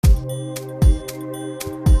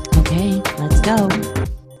go.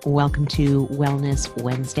 Welcome to Wellness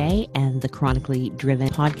Wednesday and the Chronically Driven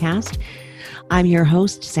podcast. I'm your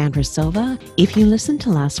host, Sandra Silva. If you listened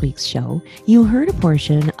to last week's show, you heard a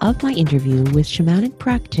portion of my interview with shamanic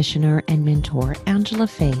practitioner and mentor, Angela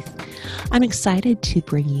Faith. I'm excited to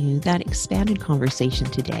bring you that expanded conversation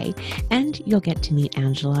today, and you'll get to meet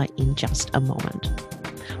Angela in just a moment.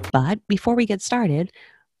 But before we get started,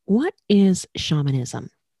 what is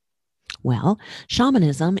shamanism? Well,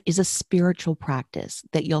 shamanism is a spiritual practice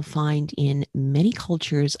that you'll find in many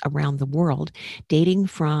cultures around the world, dating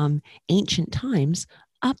from ancient times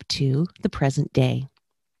up to the present day.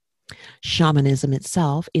 Shamanism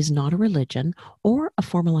itself is not a religion or a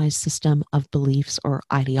formalized system of beliefs or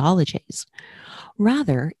ideologies.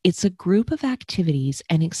 Rather, it's a group of activities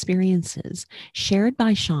and experiences shared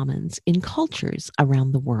by shamans in cultures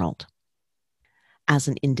around the world. As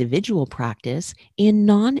an individual practice in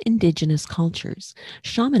non-Indigenous cultures,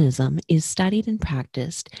 shamanism is studied and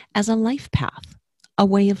practiced as a life path, a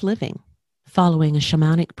way of living. Following a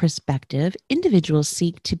shamanic perspective, individuals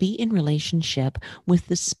seek to be in relationship with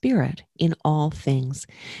the spirit in all things.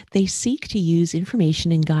 They seek to use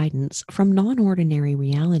information and guidance from non-ordinary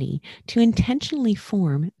reality to intentionally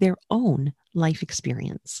form their own life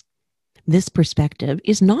experience. This perspective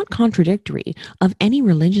is not contradictory of any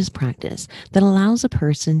religious practice that allows a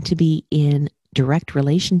person to be in direct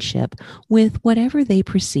relationship with whatever they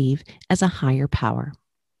perceive as a higher power.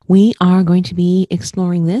 We are going to be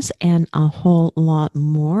exploring this and a whole lot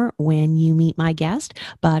more when you meet my guest.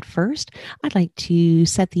 But first, I'd like to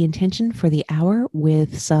set the intention for the hour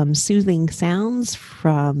with some soothing sounds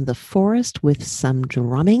from the forest with some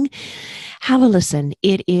drumming. Have a listen.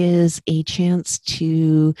 It is a chance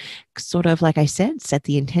to sort of, like I said, set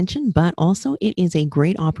the intention, but also it is a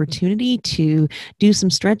great opportunity to do some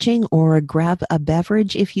stretching or grab a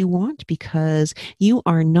beverage if you want, because you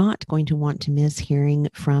are not going to want to miss hearing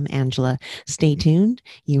from Angela. Stay tuned.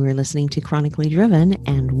 You are listening to Chronically Driven,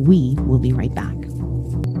 and we will be right back.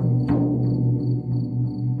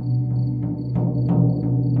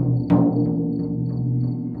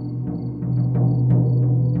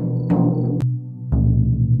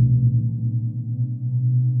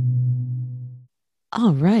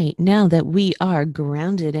 All right, now that we are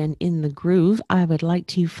grounded and in the groove, I would like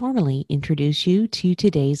to formally introduce you to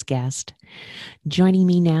today's guest. Joining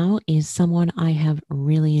me now is someone I have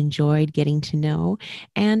really enjoyed getting to know,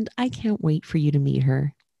 and I can't wait for you to meet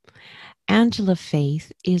her. Angela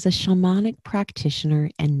Faith is a shamanic practitioner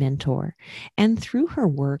and mentor, and through her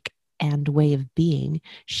work and way of being,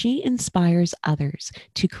 she inspires others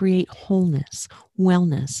to create wholeness,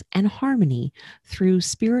 wellness, and harmony through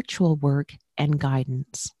spiritual work and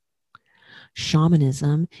guidance.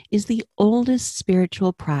 Shamanism is the oldest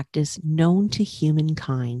spiritual practice known to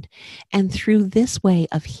humankind, and through this way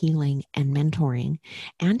of healing and mentoring,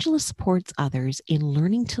 Angela supports others in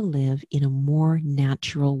learning to live in a more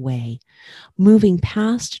natural way, moving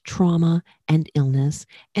past trauma and illness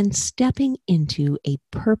and stepping into a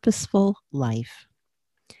purposeful life.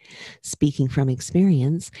 Speaking from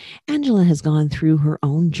experience, Angela has gone through her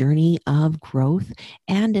own journey of growth,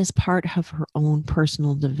 and as part of her own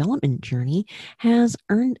personal development journey, has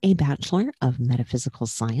earned a Bachelor of Metaphysical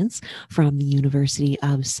Science from the University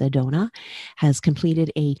of Sedona, has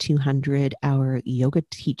completed a 200-hour yoga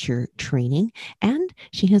teacher training, and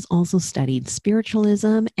she has also studied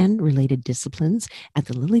spiritualism and related disciplines at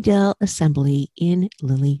the Lilydale Assembly in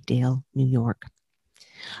Lilydale, New York.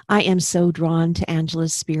 I am so drawn to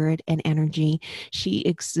Angela's spirit and energy. She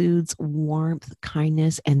exudes warmth,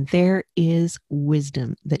 kindness, and there is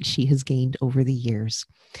wisdom that she has gained over the years.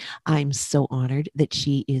 I'm so honored that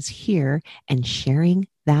she is here and sharing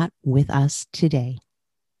that with us today.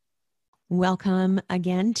 Welcome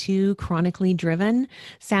again to Chronically Driven.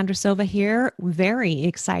 Sandra Silva here. Very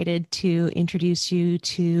excited to introduce you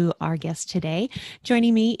to our guest today.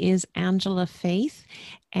 Joining me is Angela Faith.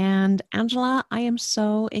 And Angela, I am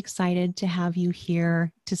so excited to have you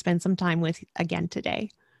here to spend some time with again today.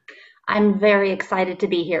 I'm very excited to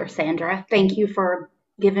be here, Sandra. Thank you for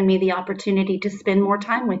giving me the opportunity to spend more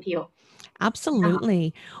time with you.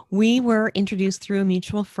 Absolutely. We were introduced through a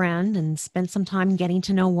mutual friend and spent some time getting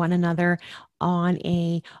to know one another on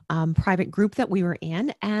a private group that we were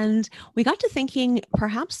in. And we got to thinking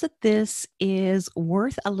perhaps that this is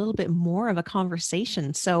worth a little bit more of a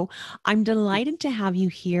conversation. So I'm delighted to have you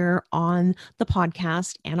here on the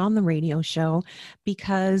podcast and on the radio show,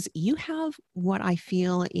 because you have what I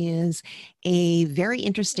feel is a very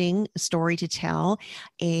interesting story to tell,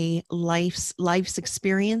 a life's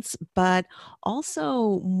experience, but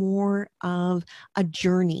also more of a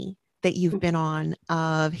journey that you've been on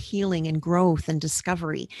of healing and growth and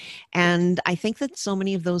discovery. And I think that so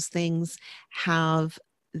many of those things have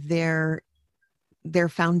their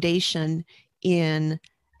foundation in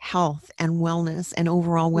health and wellness and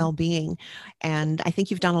overall well-being. And I think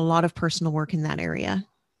you've done a lot of personal work in that area.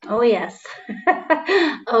 Oh, yes.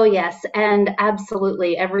 Oh, yes. And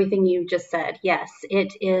absolutely everything you just said. Yes,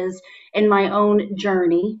 it is in my own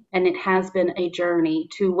journey, and it has been a journey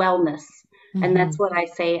to wellness. And Mm-hmm. that's what I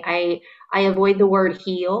say. I avoid the word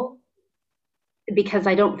heal because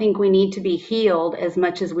I don't think we need to be healed as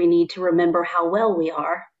much as we need to remember how well we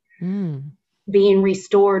are, Mm. being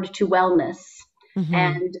restored to wellness. Mm-hmm.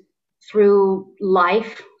 And through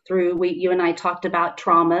life, you and I talked about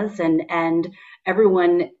traumas, and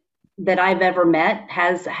everyone that I've ever met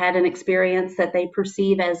has had an experience that they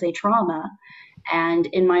perceive as a trauma. And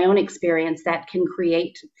in my own experience, that can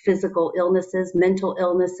create physical illnesses, mental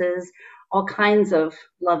illnesses, all kinds of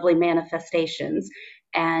lovely manifestations.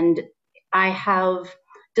 And I have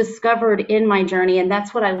discovered in my journey, and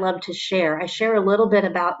that's what I love to share. I share a little bit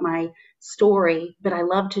about my story, but I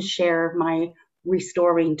love to share my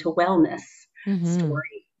restoring to wellness Mm-hmm.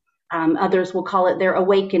 story. Others will call it their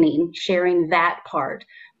awakening, sharing that part,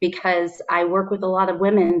 because I work with a lot of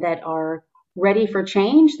women that are ready for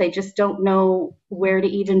change. They just don't know where to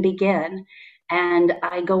even begin. And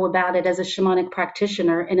I go about it as a shamanic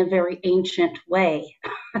practitioner in a very ancient way.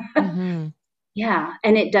 Mm-hmm. Yeah,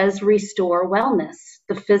 and it does restore wellness,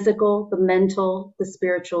 the physical, the mental, the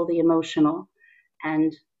spiritual, the emotional.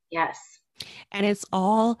 And yes. And it's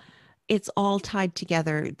all tied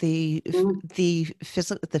together, Mm, the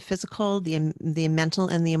physical, the mental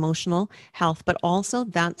and the emotional health, but also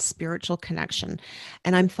that spiritual connection.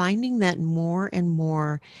 And I'm finding that more and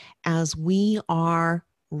more as we are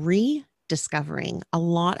rediscovering a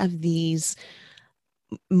lot of these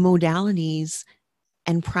modalities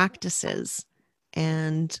and practices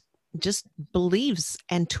and just beliefs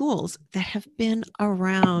and tools that have been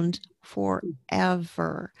around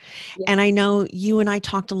forever. yes, And I know you and I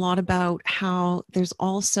talked a lot about how there's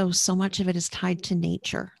also so much of it is tied to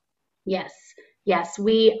nature. yes, yes.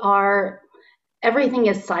 Everything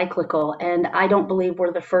is cyclical, and I don't believe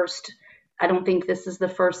we're the first. I don't think this is the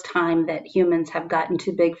first time that humans have gotten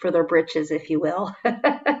too big for their britches, if you will.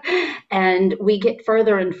 And we get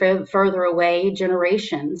further and further away,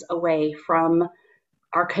 generations away from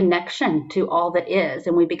our connection to all that is,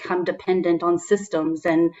 and we become dependent on systems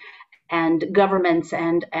and governments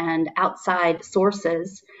and outside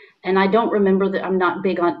sources. And I don't remember that. I'm not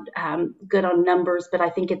big on good on numbers, but I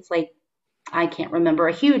think it's like, I can't remember,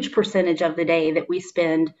 a huge percentage of the day that we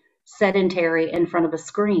spend sedentary in front of a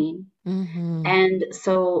screen. Mm-hmm. And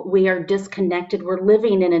so we are disconnected. We're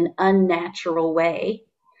living in an unnatural way.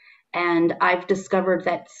 And I've discovered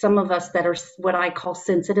that some of us that are what I call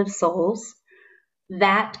sensitive souls,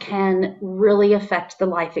 that can really affect the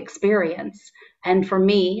life experience. And for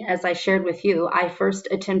me, as I shared with you, I first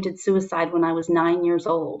attempted suicide when I was 9 years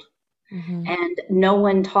old. Mm-hmm. And no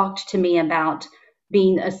one talked to me about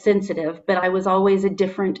being a sensitive, but I was always a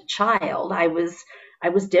different child. I was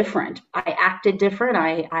different. I acted different.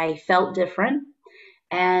 I felt different.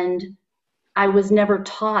 And I was never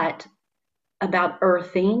taught about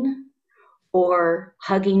earthing or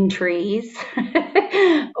hugging trees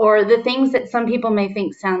or the things that some people may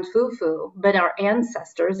think sound foo-foo, but our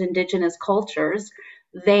ancestors, indigenous cultures,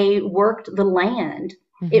 they worked the land.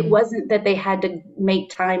 It Mm-hmm. wasn't that they had to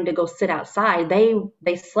make time to go sit outside.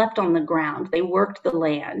 They slept on the ground. They worked the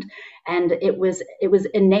land, and it was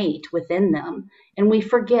innate within them. And we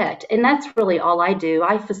forget. And that's really all I do.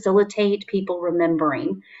 I facilitate people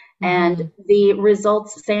remembering. And Mm-hmm. the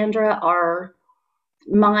results, Sandra, are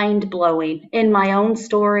mind blowing in my own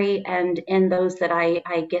story and in those that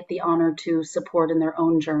I get the honor to support in their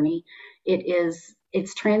own journey.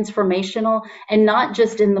 It's transformational, and not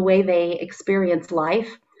just in the way they experience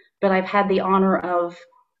life, but I've had the honor of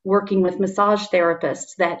working with massage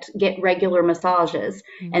therapists that get regular massages,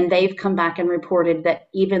 Mm-hmm. and they've come back and reported that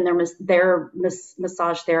even their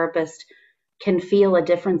massage therapist can feel a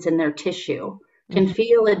difference in their tissue, can Mm-hmm.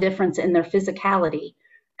 feel a difference in their physicality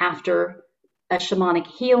after a shamanic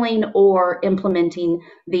healing or implementing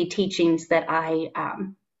the teachings that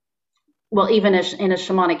even in a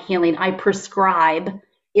shamanic healing, I prescribe,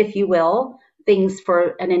 if you will, things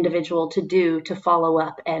for an individual to do to follow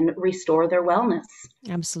up and restore their wellness.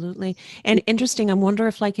 Absolutely. And interesting, I wonder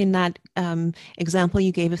if, like in that example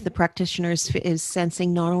you gave, if the practitioner is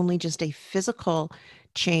sensing not only just a physical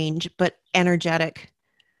change, but energetic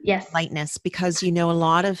Yes. lightness, because a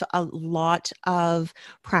lot of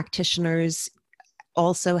practitioners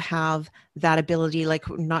also have that ability, like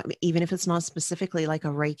not even if it's not specifically like a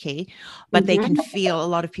Reiki, but they can Mhm. feel, a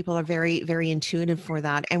lot of people are very, very intuitive for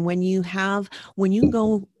that. And when you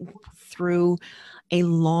go through a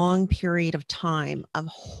long period of time of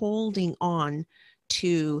holding on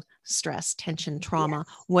to stress, tension, trauma,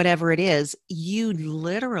 Yes. whatever it is, you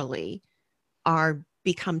literally are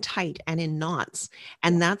become tight and in knots.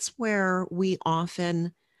 And Yes. that's where we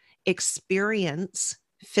often experience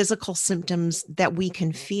physical symptoms that we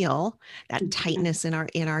can feel, that Mhm. tightness in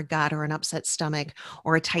our gut, or an upset stomach,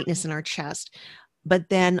 or a tightness in our chest. But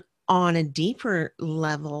then on a deeper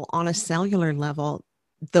level, on a cellular level,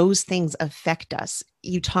 those things affect us.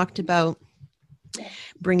 You talked about Yes.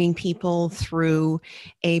 bringing people through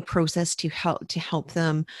a process to help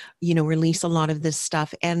them, you know, release a lot of this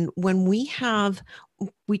stuff. And when we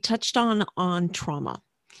touched on trauma,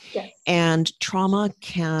 Yes. and trauma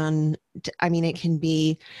can, I mean, it can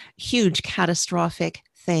be huge catastrophic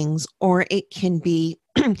things, or it can be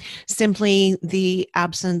simply the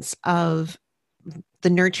absence of the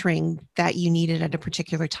nurturing that you needed at a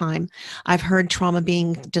particular time. I've heard trauma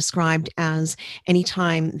being described as any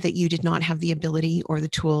time that you did not have the ability or the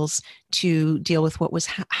tools to deal with what was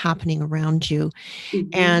happening around you. Mhm.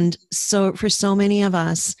 And so for so many of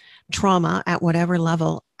us, trauma at whatever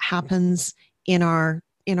level happens in our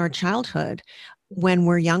childhood when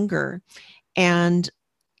we're younger. And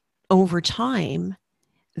over time,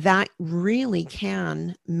 that really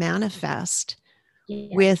can manifest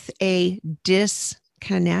with Yes. a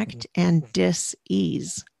disconnect and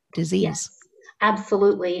dis-ease Yes. disease.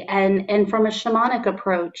 Absolutely. And from a shamanic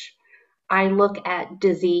approach, I look at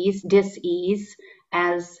disease, dis-ease,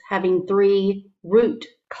 as having three root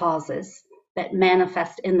causes that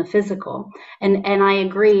manifest in the physical. And I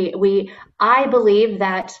agree. I believe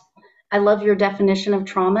that I love your definition of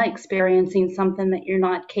trauma, experiencing something that you're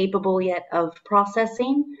not capable yet of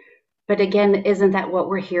processing. But again, isn't that what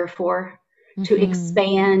we're here for? To Mm-hmm.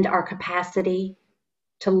 expand our capacity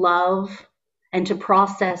to love and to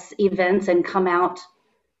process events and come out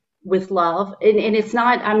with love. And it's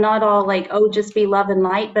not, I'm not all like, oh, just be love and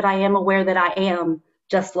light, but I am aware that I am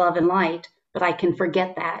just love and light, but I can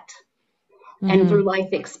forget that. And Mm-hmm. through life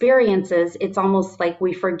experiences, it's almost like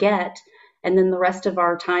we forget. And then the rest of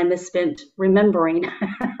our time is spent remembering,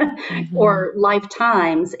 Mm-hmm. or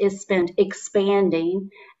lifetimes is spent expanding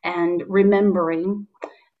and remembering.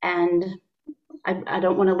 And I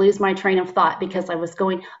don't want to lose my train of thought because I was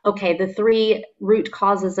going, okay, the three root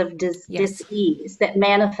causes of Yes. dis-ease that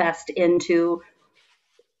manifest into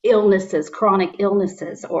illnesses, chronic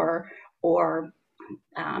illnesses, or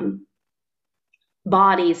um,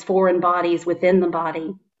 bodies, foreign bodies within the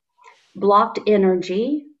body. Blocked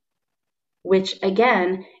energy, which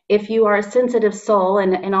again, if you are a sensitive soul,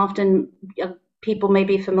 and often people may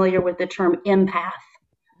be familiar with the term empath,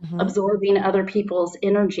 Mm-hmm. absorbing other people's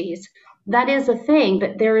energies. That is a thing,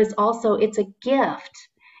 but there is also, it's a gift.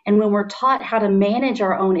 And when we're taught how to manage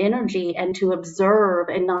our own energy and to observe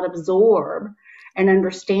and not absorb, and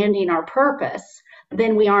understanding our purpose,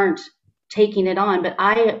 then we aren't taking it on. But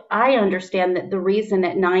I understand that the reason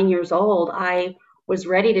at 9 years old I was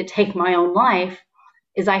ready to take my own life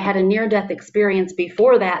is I had a near death experience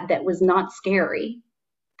before that that was not scary.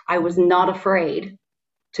 I was not afraid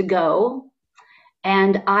to go,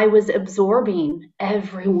 and I was absorbing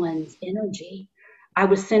everyone's energy. I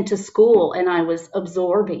was sent to school and I was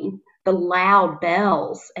absorbing the loud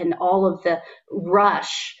bells and all of the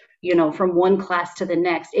rush, from one class to the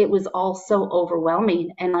next. It was all so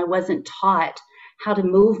overwhelming, and I wasn't taught how to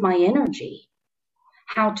move my energy,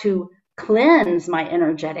 how to cleanse my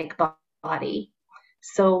energetic body.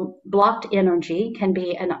 So, blocked energy can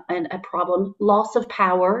be a problem, loss of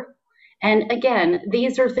power. And again,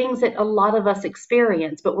 these are things that a lot of us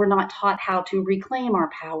experience, but we're not taught how to reclaim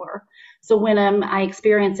our power. So, when I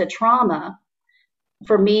experience a trauma,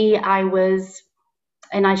 for me,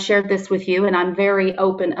 and I shared this with you, and I'm very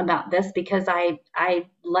open about this because I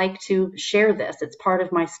like to share this. It's part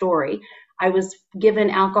of my story. I was given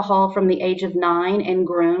alcohol from the age of 9 and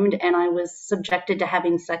groomed, and I was subjected to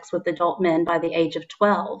having sex with adult men by the age of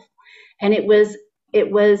 12. And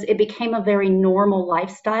it became a very normal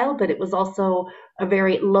lifestyle, but it was also a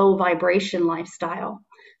very low vibration lifestyle.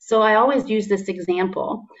 So I always use this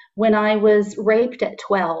example. When I was raped at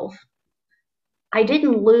 12, I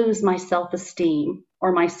didn't lose my self esteem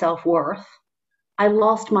or my self worth. I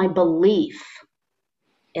lost my belief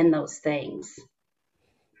in those things.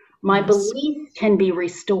 My Yes. belief can be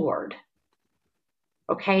restored.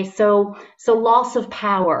 Okay, so loss of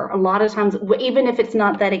power. A lot of times, even if it's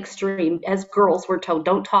not that extreme, as girls we're told,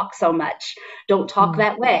 don't talk so much, don't talk Mm.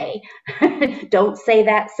 that way, don't say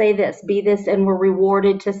that, say this, be this, and we're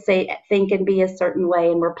rewarded to say, think, and be a certain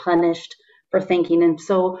way, and we're punished for thinking. And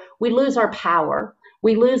so we lose our power.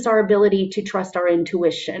 We lose our ability to trust our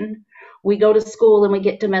intuition. We go to school and we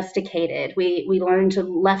get domesticated. We learn to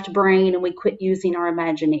left brain and we quit using our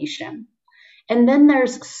imagination. And then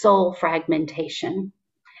there's soul fragmentation.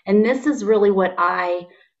 And this is really what I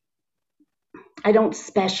don't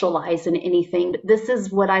specialize in anything, but this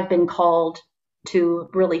is what I've been called to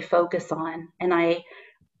really focus on. And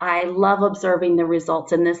I love observing the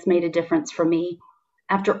results, and this made a difference for me.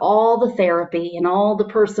 After all the therapy and all the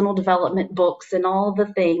personal development books and all the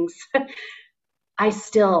things, I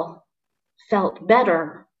still felt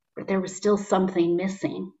better, but there was still something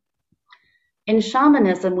missing. In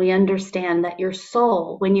shamanism, we understand that your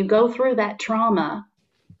soul, when you go through that trauma,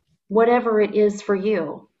 whatever it is for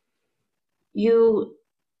you, you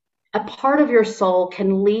a part of your soul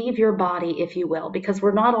can leave your body, if you will, because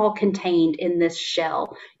we're not all contained in this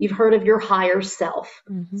shell. You've heard of your higher self.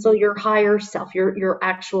 Mm-hmm. So your higher self, your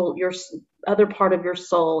actual, your other part of your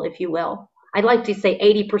soul, if you will. I'd like to say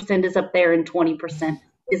 80% is up there and 20%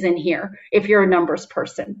 is in here if you're a numbers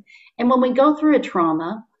person. And when we go through a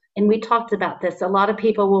trauma, and we talked about this, a lot of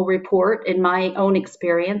people will report, in my own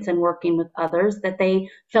experience and working with others, that they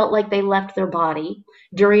felt like they left their body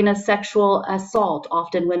during a sexual assault.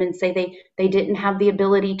 Often women say they didn't have the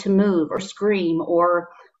ability to move or scream or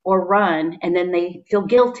run, and then they feel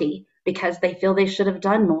guilty because they feel they should have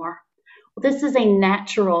done more. Well, this is a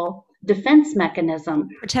natural defense mechanism.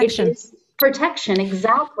 Protection. It is protection,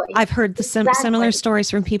 exactly. I've heard the Exactly. similar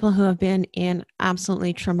stories from people who have been in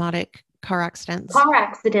absolutely traumatic car accidents. Car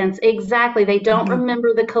accidents, exactly. They don't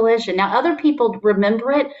remember the collision. Now, other people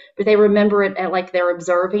remember it, but they remember it like they're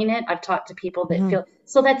observing it. I've talked to people that feel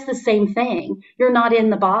so. That's the same thing. You're not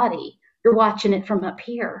in the body, you're watching it from up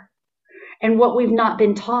here. And what we've not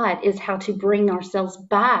been taught is how to bring ourselves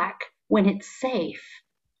back when it's safe.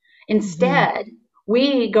 Instead,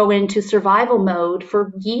 we go into survival mode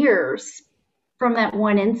for years from that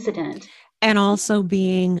one incident. And also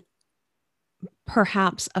being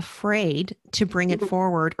perhaps afraid to bring it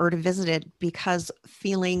forward or to visit it, because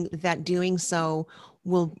feeling that doing so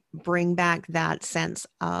will bring back that sense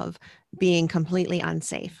of being completely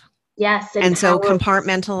unsafe. Yes. And so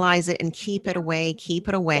compartmentalize it and keep it away.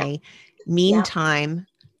 Yeah. Meantime,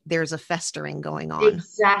 there's a festering going on.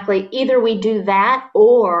 Exactly. Either we do that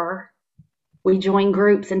or we join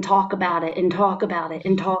groups and talk about it and talk about it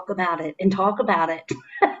and talk about it and talk about it.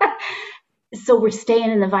 So we're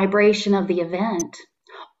staying in the vibration of the event,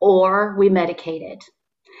 or we medicate it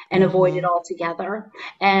and avoid it altogether.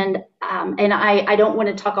 And I don't want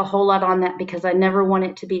to talk a whole lot on that because I never want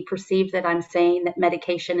it to be perceived that I'm saying that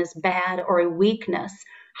medication is bad or a weakness.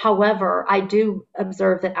 However, I do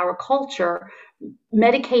observe that our culture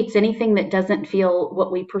medicates anything that doesn't feel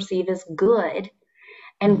what we perceive as good.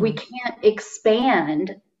 And we can't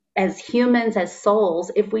expand as humans, as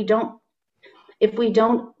souls, if we don't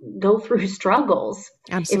go through struggles.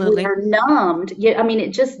 Absolutely. If we are numbed, I mean,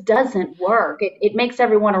 it just doesn't work. It makes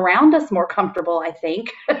everyone around us more comfortable, I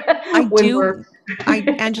think.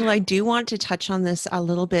 Angela, I do want to touch on this a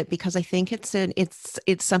little bit because I think it's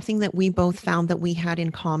something that we both found that we had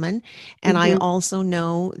in common. And I also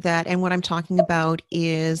know that, and what I'm talking about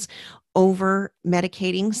is over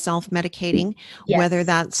medicating, self-medicating, whether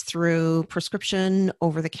that's through prescription,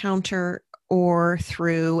 over the counter, or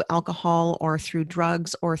through alcohol or through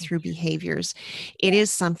drugs or through behaviors. It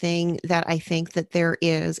is something that I think that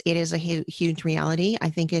it is a huge reality. I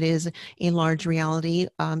think it is a large reality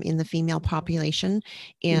in the female population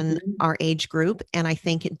in our age group. And I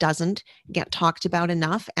think it doesn't get talked about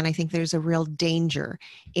enough. And I think there's a real danger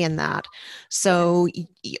in that. So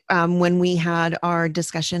when we had our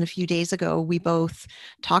discussion a few days ago, we both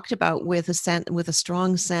talked about with a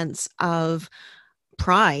strong sense of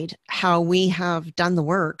pride how we have done the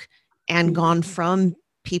work and gone from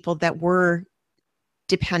people that were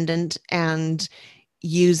dependent and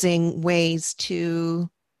using ways to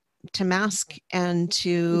mask and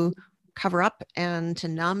to cover up and to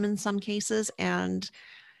numb in some cases, and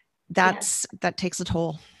that takes a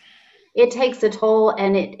toll. It takes a toll,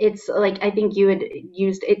 and it's like, I think you had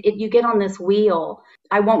used it, you get on this wheel.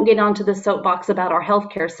 I won't get onto the soapbox about our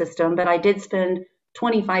healthcare system, but I did spend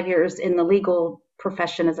 25 years in the legal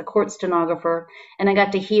profession as a court stenographer, and I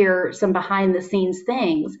got to hear some behind the scenes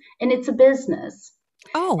things, and it's a business.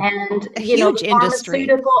 And a huge industry,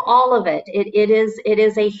 pharmaceutical, all of it. It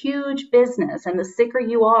is a huge business, and the sicker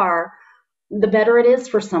you are, the better it is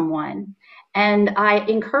for someone. And I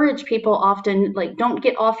encourage people often, like, don't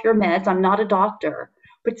get off your meds. I'm not a doctor,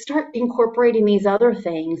 but start incorporating these other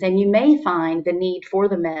things, and you may find the need for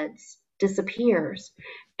the meds disappears.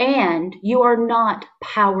 And you are not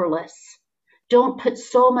powerless. Don't put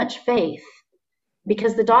so much faith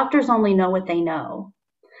because the doctors only know what they know.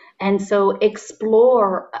 And so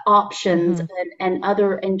explore options Mm-hmm. and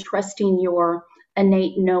other and trusting your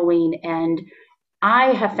innate knowing. And I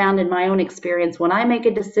have found in my own experience when I make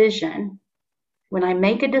a decision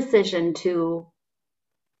to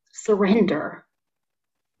surrender,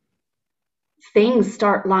 things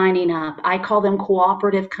start lining up. I call them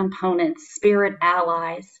cooperative components, spirit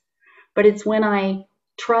allies. But it's when I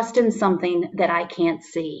trust in something that I can't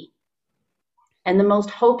see. And the most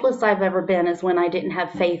hopeless I've ever been is when I didn't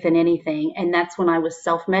have faith in anything. And that's when I was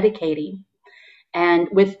self medicating. And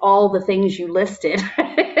with all the things you listed,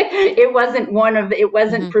 it wasn't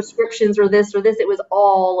Mm-hmm. prescriptions or this or this, it was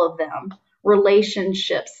all of them.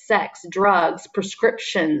 Relationships, sex, drugs,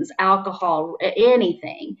 prescriptions, alcohol,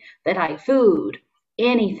 anything food,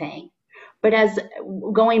 anything. But as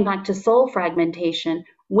going back to soul fragmentation,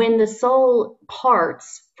 when the soul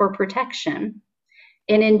parts for protection,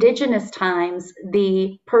 in indigenous times,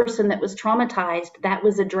 the person that was traumatized, that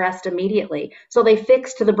was addressed immediately. So they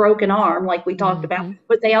fixed the broken arm, like we talked about, Mm-hmm.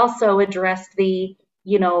 but they also addressed the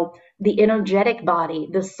energetic body,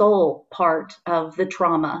 the soul part of the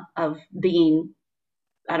trauma of being,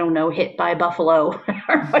 I don't know, hit by a buffalo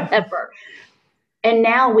or whatever. And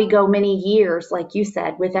now we go many years, like you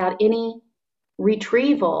said, without any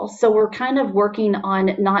retrieval. So we're kind of working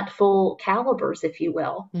on not full calibers, if you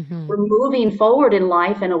will. Mm-hmm. We're moving forward in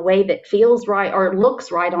life in a way that feels right or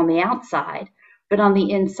looks right on the outside, but on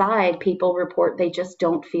the inside, people report they just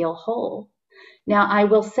don't feel whole. Now, I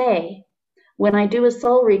will say, when I do a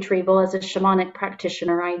soul retrieval as a shamanic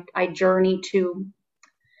practitioner, I journey to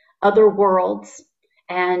other worlds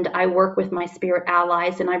and I work with my spirit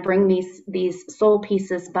allies and I bring these soul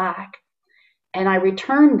pieces back and I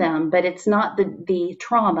return them, but it's not the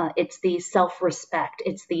trauma, it's the self respect,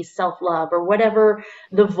 it's the self love, or whatever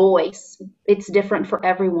the voice. It's different for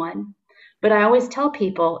everyone. But I always tell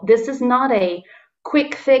people this is not a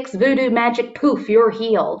quick fix, voodoo, magic, poof, you're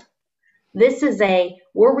healed. This is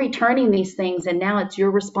we're returning these things, and now it's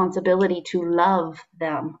your responsibility to love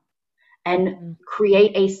them and Mm-hmm.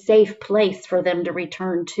 create a safe place for them to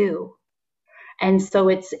return to. And so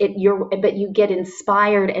but you get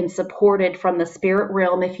inspired and supported from the spirit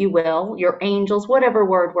realm, if you will, your angels, whatever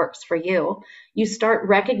word works for you. You start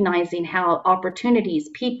recognizing how opportunities,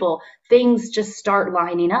 people, things just start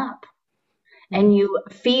lining up, and you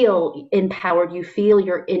feel empowered, you feel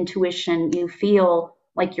your intuition, you feel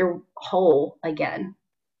like you're whole again.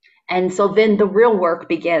 And so then the real work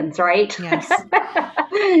begins, right? Yes.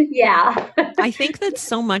 Yeah. I think that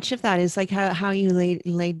so much of that is like how you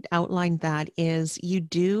outlined that is you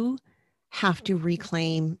do have to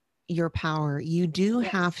reclaim your power. You do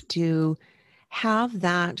Yes. have to have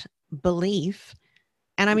that belief.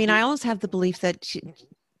 And I mean, I always have the belief that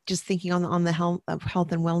just thinking on the health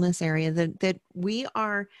and wellness area that we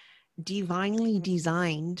are divinely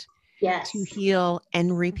designed to Yes. heal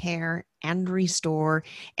and repair and restore.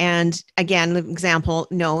 And again, the example,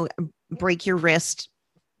 no, break your wrist,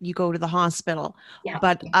 you go to the hospital. Yeah.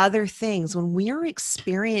 But other things, when we are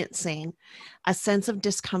experiencing a sense of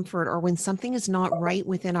discomfort or when something is not right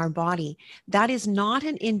within our body, that is not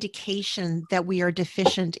an indication that we are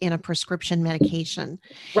deficient in a prescription medication.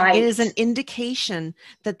 It is Right. an indication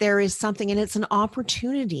that there is something, and it's an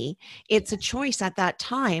opportunity. It's a choice at that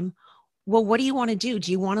time. Well, what do you want to do?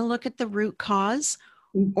 Do you want to look at the root cause,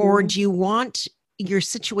 or Hmm. do you want your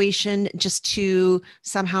situation just to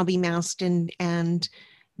somehow be masked and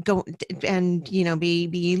go and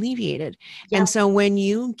be alleviated? And Yep. so when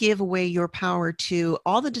you give away your power to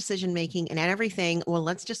all the decision making and everything, well,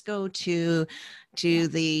 let's just go Yeah. to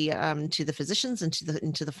the physicians and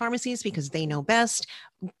to the pharmacies because they know best.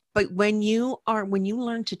 But when you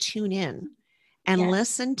learn to tune in and Yes.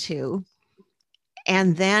 listen to,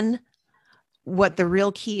 and then what the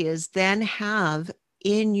real key is, then have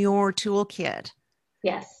in your toolkit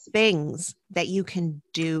Yes. things that you can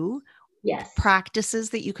do, Yes.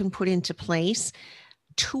 practices that you can put into place,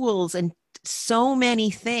 tools, and so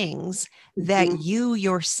many things that Hmm. you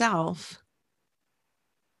yourself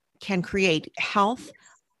can create. Health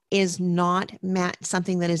is not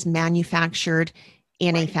something that is manufactured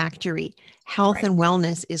in a Right. factory. Health Right. and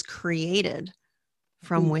wellness is created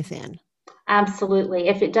from Mm. within. Absolutely.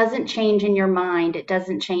 If it doesn't change in your mind, it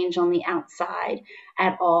doesn't change on the outside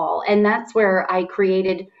at all. And that's where I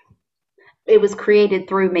created it was created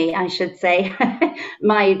through me, I should say.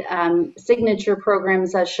 My signature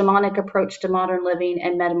programs, a shamanic approach to modern living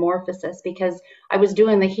and metamorphosis, because I was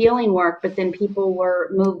doing the healing work, but then people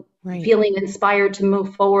were Right. feeling inspired to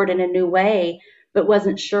move forward in a new way, but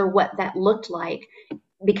wasn't sure what that looked like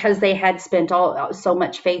because they had spent so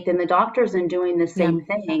much faith in the doctors and doing the Yeah. same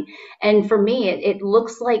thing. And for me, it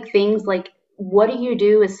looks like things like, what do you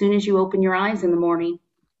do as soon as you open your eyes in the morning?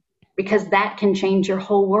 Because that can change your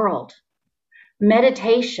whole world.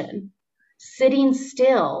 Meditation, sitting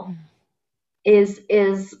still is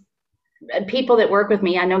people that work with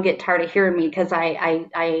me, I know, get tired of hearing me because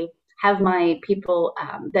I have my people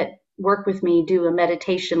that work with me do a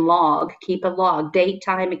meditation log, keep a log, date,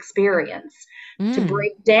 time, experience, to Mm.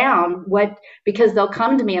 break down what, because they'll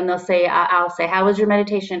come to me and they'll say, I'll say, how was your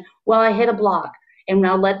meditation? Well, I hit a block, and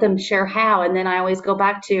I'll let them share how. And then I always go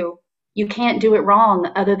back to, you can't do it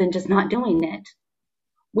wrong other than just not doing it.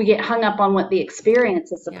 We get hung up on what the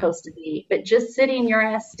experience is Yeah. supposed to be, but just sitting your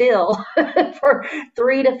ass still for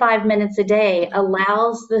 3 to 5 minutes a day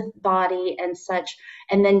allows the body and such.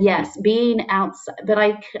 And then, yes, being outside, but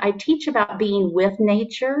I teach about being with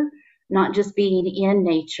nature, not just being in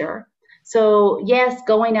nature. So, yes,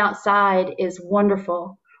 going outside is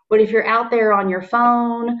wonderful. But if you're out there on your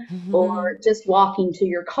phone or Mm-hmm. just walking to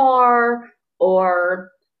your car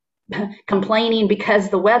or complaining because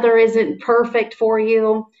the weather isn't perfect for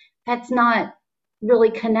you, that's not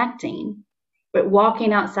really connecting. But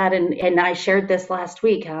walking outside, and I shared this last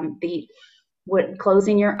week, the what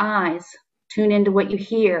closing your eyes, tune into what you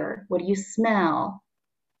hear, what do you smell,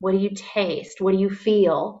 what do you taste, what do you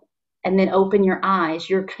feel, and then open your eyes.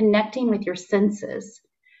 You're connecting with your senses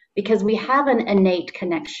because we have an innate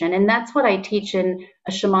connection, and that's what I teach in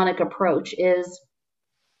a shamanic approach is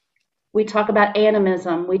we talk about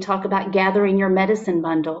animism. We talk about gathering your medicine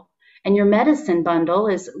bundle. And your medicine bundle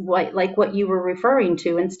is what, like what you were referring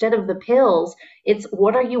to. Instead of the pills, it's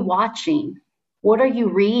what are you watching? What are you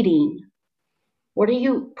reading? What are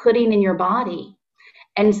you putting in your body?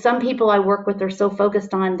 And some people I work with are so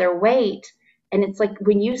focused on their weight. And it's like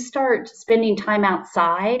when you start spending time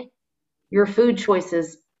outside, your food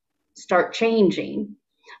choices start changing.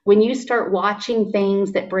 When you start watching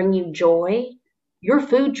things that bring you joy, your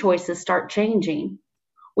food choices start changing.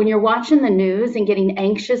 When you're watching the news and getting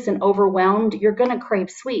anxious and overwhelmed, you're going to crave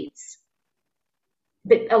sweets.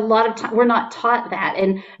 But a lot of time we're not taught that.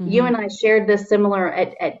 And you Mm-hmm. and I shared this similar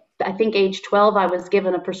at I think age 12, I was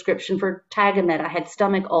given a prescription for Tagamet. I had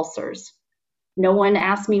stomach ulcers. No one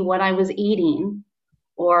asked me what I was eating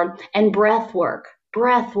and breath work.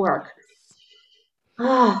 Breath work.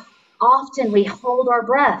 Ah, often we hold our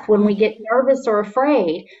breath when we Mm. get nervous or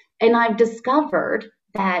afraid. And I've discovered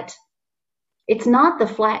that it's not the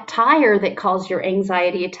flat tire that caused your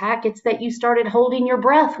anxiety attack. It's that you started holding your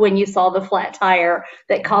breath when you saw the flat tire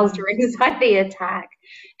that caused Ah. your anxiety attack.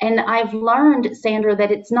 And I've learned, Sandra,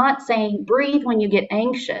 that it's not saying breathe when you get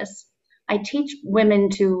anxious. I teach women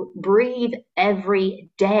to breathe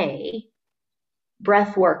every day,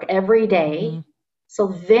 breath work every Mm-hmm. day. So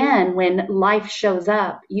then when life shows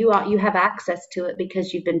up, you have access to it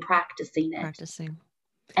because you've been practicing it. Practicing.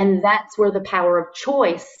 And that's where the power of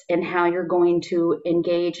choice and how you're going to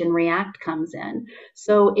engage and react comes in.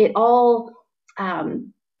 So it all,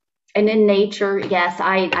 and in nature, yes,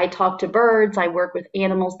 I talk to birds, I work with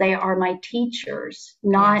animals. They are my teachers,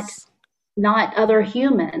 Yes. not other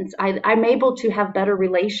humans. I'm able to have better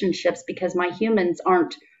relationships because my humans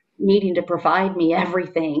aren't needing to provide me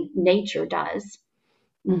everything. Nature does.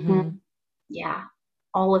 Mm-hmm. Yeah,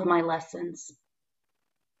 all of my lessons.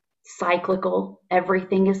 Cyclical.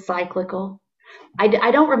 Everything is cyclical.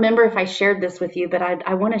 I don't remember if I shared this with you, but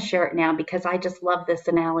I want to share it now because I just love this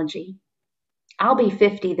analogy. I'll be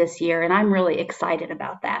 50 this year, and I'm really excited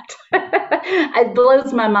about that. It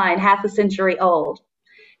blows my mind, half a century old.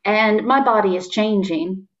 And my body is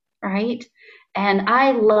changing, right? And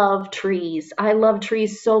I love trees. I love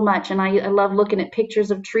trees so much, and I love looking at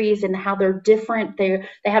pictures of trees and how they're different. They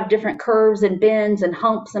have different curves and bends and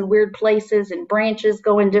humps and weird places, and branches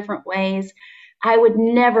go in different ways. I would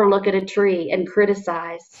never look at a tree and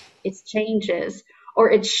criticize its changes or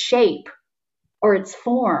its shape or its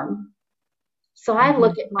form. So I Mm-hmm.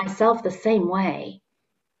 look at myself the same way.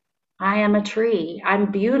 I am a tree.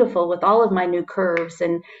 I'm beautiful with all of my new curves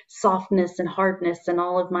and softness and hardness and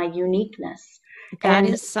all of my uniqueness. That And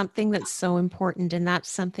is something that's so important. And that's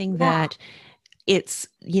something yeah, that it's,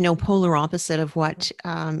 you know, polar opposite of what,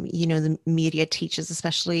 you know, the media teaches,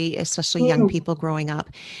 especially young mm, people growing up.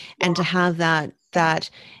 And to yeah, have that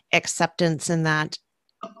acceptance and that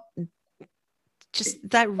just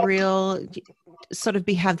that real sort of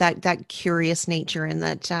have that curious nature, and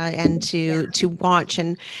that and to watch,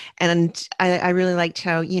 and I really liked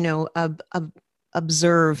how,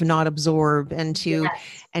 observe, not absorb, and to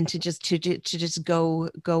Yes. just go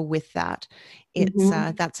with that. It's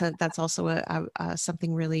Hmm. that's also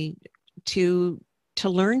something really to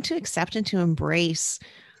learn to accept and to embrace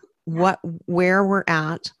Yeah. where we're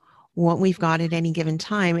at, what we've got at any given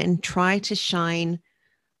time, and try to shine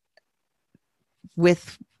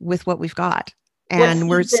with what we've got. What And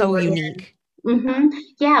we're season so we're in. unique. Hmm.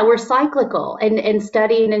 Yeah, we're cyclical, and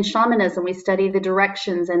studying in shamanism, we study the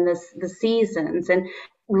directions and the seasons, and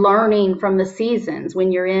learning from the seasons.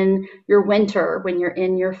 When you're in your winter, when you're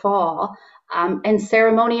in your fall, and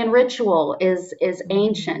ceremony and ritual is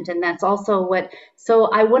ancient, and that's also what.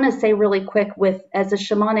 So I want to say really quick, with as a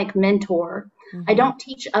shamanic mentor, I Mm-hmm. don't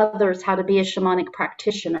teach others how to be a shamanic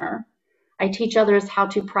practitioner. I teach others how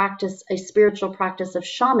to practice a spiritual practice of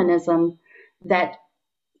shamanism that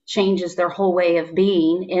changes their whole way of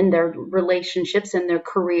being in their relationships, in their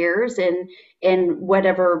careers, in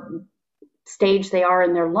whatever stage they are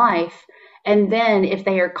in their life. And then if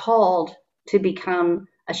they are called to become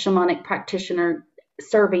a shamanic practitioner,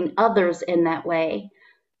 serving others in that way.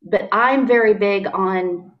 But I'm very big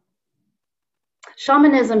on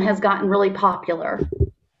shamanism, has gotten really popular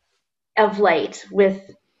of late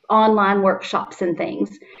with online workshops and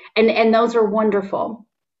things. And those are wonderful.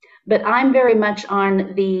 But I'm very much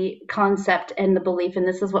on the concept and the belief, and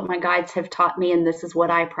this is what my guides have taught me, and this is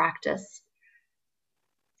what I practice.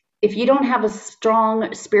 If you don't have a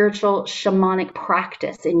strong spiritual shamanic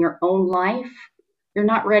practice in your own life, you're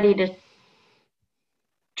not ready to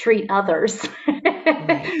treat others.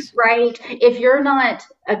 Right. Right? If you're not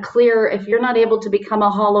able to become a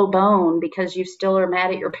hollow bone because you still are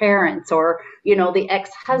mad at your parents, or, the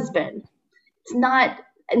ex-husband, it's not.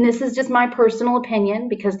 And this is just my personal opinion,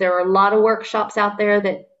 because there are a lot of workshops out there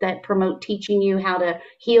that promote teaching you how to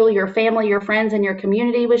heal your family, your friends, and your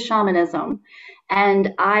community with shamanism.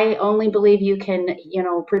 And I only believe you can,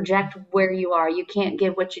 project where you are. You can't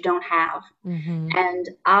give what you don't have. Mm-hmm. And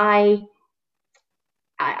I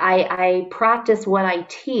practice what I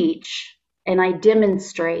teach, and I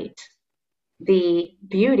demonstrate the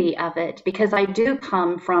beauty of it, because I do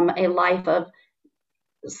come from a life of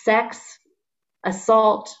sex,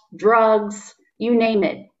 assault, drugs, you name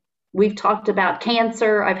it. We've talked about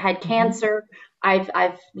cancer. I've had Mm-hmm. cancer.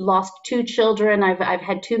 I've lost two children. I've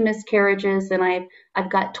had two miscarriages, and I've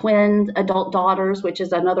got twin adult daughters, which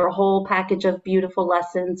is another whole package of beautiful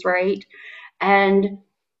lessons, right? And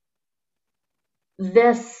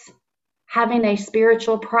this, having a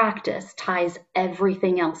spiritual practice, ties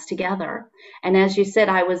everything else together. And as you said,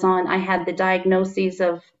 I had the diagnoses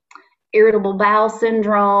of irritable bowel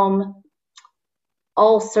syndrome,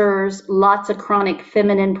 ulcers, lots of chronic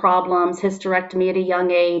feminine problems, hysterectomy at a young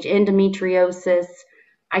age, endometriosis.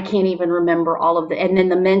 I can't even remember all of the, and then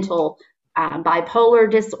the mental, bipolar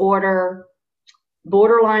disorder,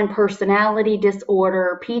 borderline personality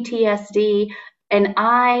disorder, PTSD. And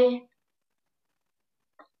I'm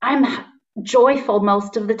joyful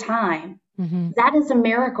most of the time. Mm-hmm. That is a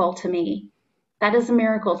miracle to me. That is a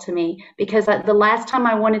miracle to me, because the last time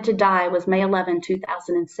I wanted to die was May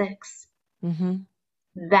 2006. Mm-hmm.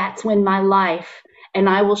 That's when my life, and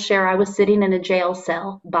I will share, I was sitting in a jail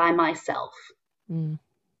cell by myself. Mm.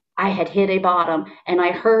 I had hit a bottom, and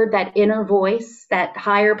I heard that inner voice, that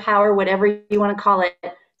higher power, whatever you want to call it,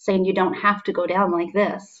 saying, you don't have to go down like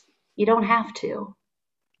this. You don't have to.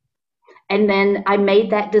 And then I made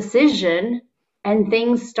that decision, and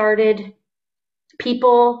things started,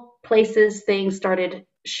 people, places, things started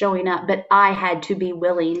showing up, but I had to be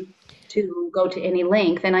willing to go to any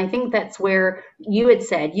length. And I think that's where you had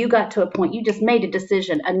said you got to a point, you just made a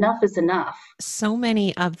decision. Enough is enough. So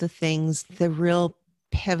many of the things, the real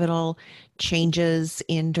pivotal changes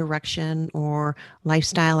in direction or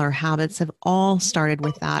lifestyle or habits, have all started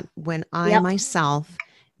with that. When I Yep. myself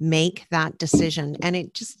make that decision, and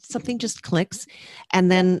it just, something just clicks. And Yep.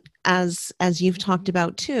 then, as you've talked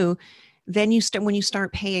about too, then when you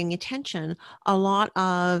start paying attention, a lot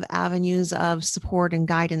of avenues of support and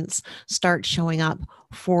guidance start showing up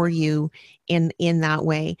for you in that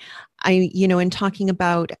way. In talking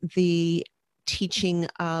about the teaching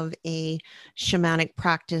of a shamanic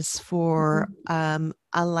practice for Mhm.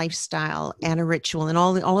 a lifestyle and a ritual, and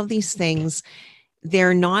all of these things,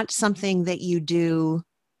 they're not something that you do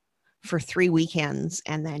for 3 weekends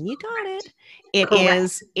and then you got it. It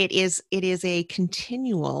Correct. is a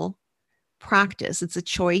continual practice. It's a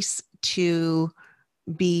choice to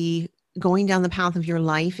be going down the path of your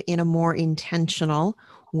life in a more intentional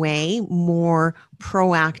way, more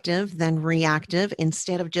proactive than reactive,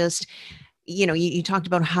 instead of just you talked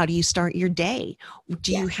about how do you start your day?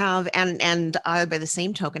 Do you Yes, have, and by the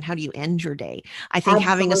same token, how do you end your day? I think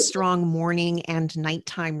having a absolutely. strong morning and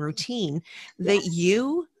nighttime routine that Yes.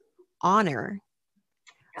 you honor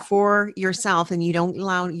Yeah. for yourself and you don't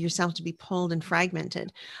allow yourself to be pulled and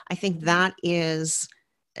fragmented. I think that is,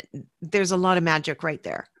 there's a lot of magic right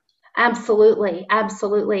there. Absolutely,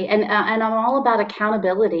 absolutely. And I'm all about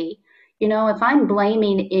accountability. If I'm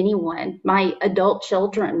blaming anyone, my adult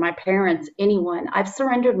children, my parents, anyone, I've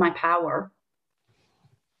surrendered my power,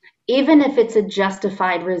 even if it's a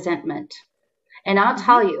justified resentment. And I'll Mhm.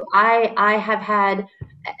 tell you, I have had,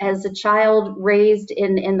 as a child raised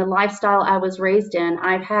in the lifestyle I was raised in,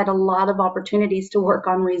 I've had a lot of opportunities to work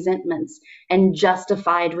on resentments and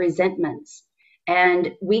justified resentments.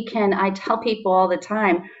 And I tell people all the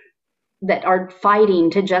time that are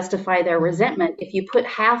fighting to justify their Mhm. resentment, if you put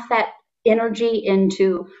half that energy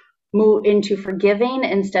into forgiving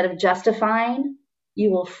instead of justifying,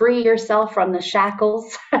 you will free yourself from the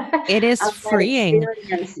shackles of It is that freeing.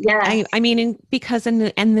 experience. Yes. I mean, because,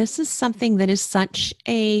 and this is something that is such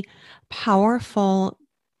a powerful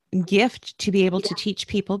gift to be able to Yeah. teach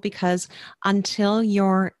people, because until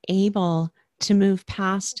you're able to move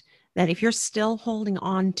past that, if you're still holding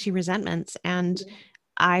on to resentments, and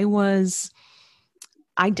I was,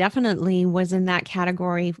 I definitely was in that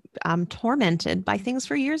category, tormented by things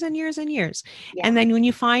for years and years and years. Yeah. And then when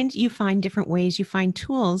you find different ways, you find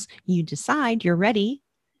tools, you decide you're ready,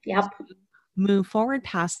 Yep. move forward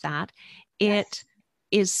past that. Yes.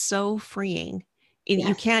 It is so freeing. You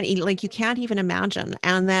Yes. can't, like, you can't even imagine.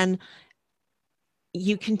 And then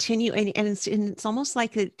you continue, and it's almost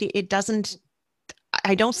like it doesn't,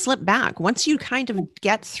 I don't slip back once you kind of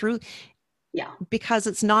get through, Yeah. because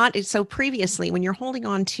it's so previously when you're holding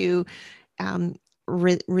on to um,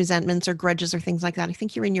 resentments or grudges or things like that, I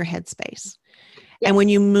think you're in your headspace. And Yes. when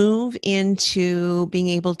you move into being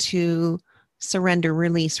able to surrender,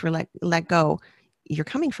 release, let go, you're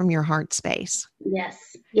coming from your heart space. Yes.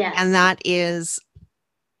 And Yes.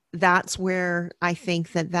 that's where I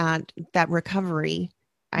think that recovery,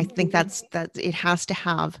 I think Mhm. that it has to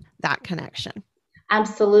have that connection.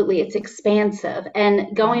 Absolutely. It's expansive. And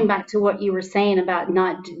Mhm. going back to what you were saying about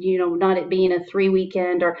not it being a 3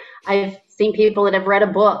 weekend, or I've seen people that have read a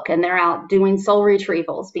book and they're out doing soul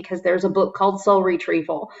retrievals because there's a book called Soul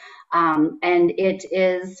Retrieval. And it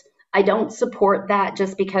is, I don't support that,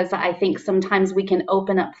 just because I think sometimes we can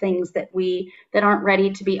open up things that aren't ready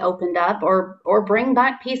to be opened up, or bring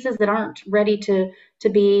back pieces that aren't ready to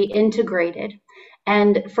be integrated.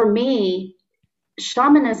 And for me,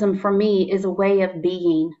 shamanism for me is a way of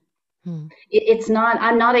being. Hmm. It's not,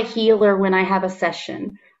 I'm not a healer when I have a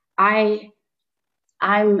session. I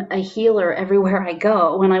I'm a healer everywhere I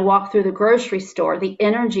go. When I walk through the grocery store, the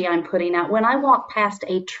energy I'm putting out, when I walk past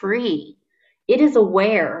a tree, it is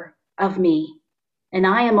aware of me and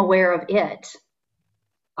I am aware of it.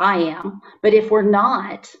 I am. But if we're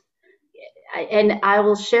not, and I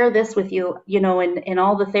will share this with you, in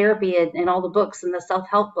all the therapy and all the books and the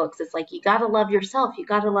self-help books, it's like, you got to love yourself. You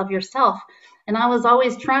got to love yourself. And I was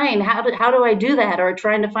always trying, how do I do that? Or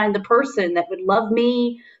trying to find the person that would love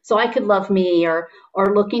me so I could love me, or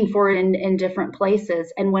looking for it in different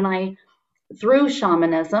places. And through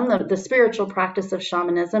shamanism, the spiritual practice of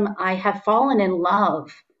shamanism, I have fallen in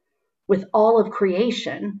love with all of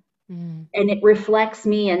creation, Mm. and it reflects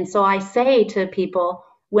me. And so I say to people,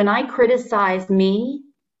 when I criticize me,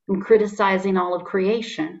 I'm criticizing all of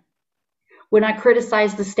creation. When I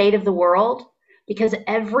criticize the state of the world, because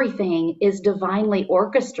everything is divinely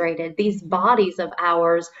orchestrated, these bodies of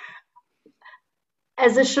ours,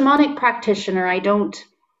 as a shamanic practitioner,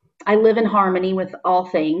 I live in harmony with all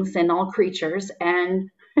things and all creatures. And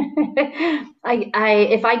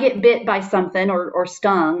if I get bit by something, or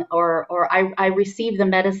stung, or I receive the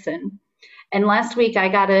medicine. And last week I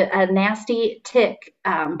got a nasty tick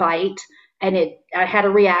bite, and I had a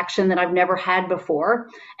reaction that I've never had before.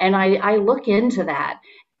 And I look into that.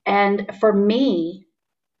 And for me,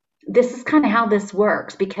 this is kind of how this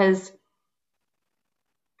works, because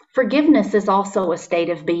forgiveness is also a state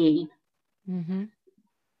of being. Mm-hmm.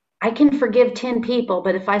 I can forgive 10 people,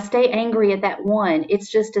 but if I stay angry at that one,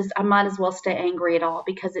 I might as well stay angry at all,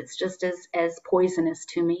 because it's just as poisonous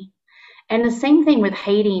to me. And the same thing with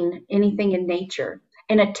hating anything in nature.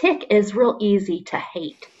 And a tick is real easy to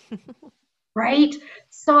hate, right?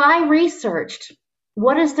 So I researched,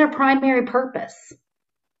 what is their primary purpose?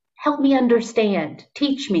 Help me understand,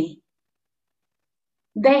 teach me.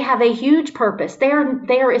 They have a huge purpose. They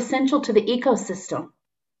are essential to the ecosystem.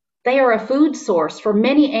 They are a food source for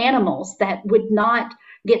many animals that would not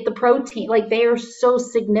get the protein. Like they are so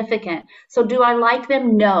significant. So do I like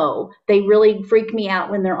them? No. They really freak me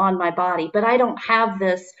out when they're on my body, but I don't have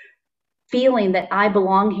this feeling that I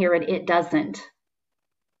belong here and it doesn't.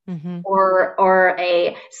 Mm-hmm. Or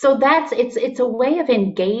a so that's it's a way of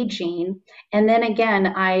engaging. And then again,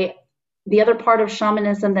 I the other part of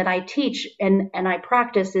shamanism that I teach and I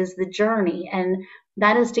practice is the journey, and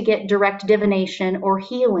that is to get direct divination or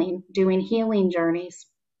healing, doing healing journeys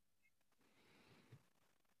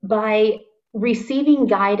by receiving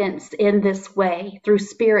guidance in this way through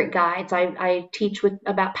spirit guides. I teach with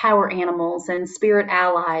about power animals and spirit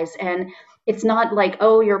allies, and it's not like,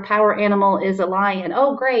 oh, your power animal is a lion.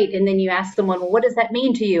 Oh, great. And then you ask someone, well, what does that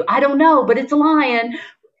mean to you? I don't know, but it's a lion.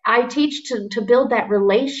 I teach to build that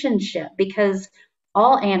relationship because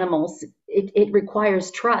all animals, it requires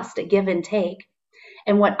trust, a give and take.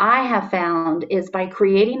 And what I have found is by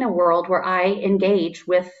creating a world where I engage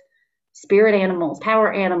with spirit animals,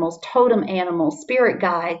 power animals, totem animals, spirit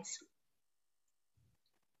guides,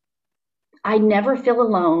 I never feel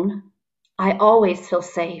alone. I always feel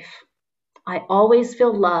safe. I always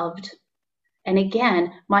feel loved. And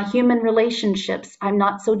again, my human relationships, I'm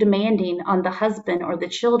not so demanding on the husband or the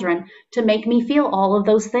children to make me feel all of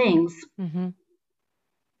those things. Mm-hmm.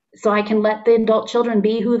 So I can let the adult children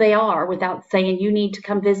be who they are without saying, you need to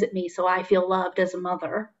come visit me so I feel loved as a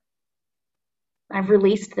mother. I've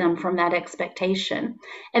released them from that expectation.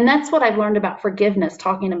 And that's what I've learned about forgiveness,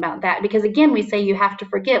 talking about that. Because again, we say you have to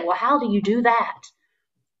forgive. Well, how do you do that?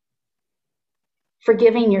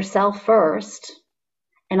 Forgiving yourself first.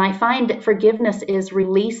 And I find that forgiveness is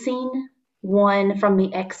releasing one from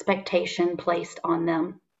the expectation placed on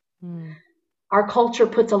them. Mm. Our culture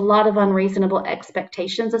puts a lot of unreasonable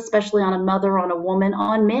expectations, especially on a mother, on a woman,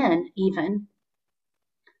 on men even.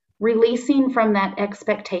 Releasing from that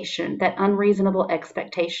expectation, that unreasonable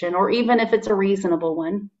expectation, or even if it's a reasonable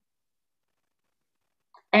one.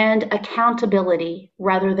 And accountability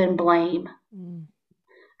rather than blame. Mm.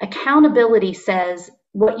 Accountability says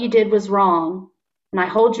what you did was wrong, and I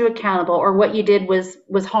hold you accountable, or what you did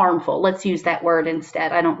was harmful. Let's use that word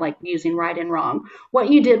instead. I don't like using right and wrong. What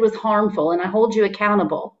you did was harmful, and I hold you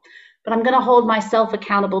accountable. But I'm going to hold myself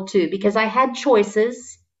accountable too, because I had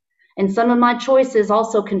choices, and some of my choices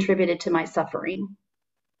also contributed to my suffering.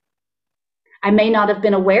 I may not have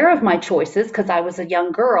been aware of my choices because I was a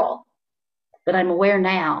young girl, but I'm aware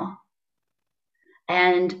now.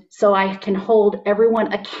 And so I can hold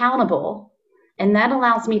everyone accountable, and that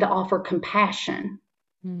allows me to offer compassion.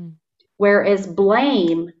 Mm. Whereas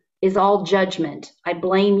blame is all judgment. I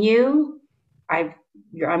blame you. I'm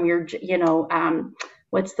your,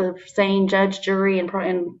 what's the saying? Judge, jury, and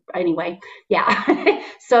anyway, yeah.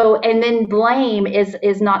 So, and then blame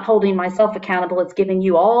is not holding myself accountable. It's giving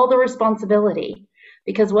you all the responsibility.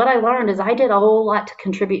 Because what I learned is I did a whole lot to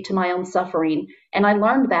contribute to my own suffering. And I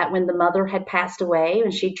learned that when the mother had passed away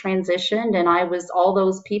and she transitioned, and I was all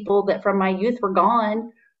those people that from my youth were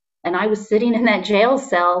gone. And I was sitting in that jail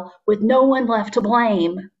cell with no one left to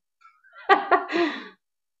blame.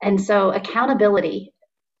 And so accountability,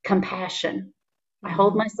 compassion. I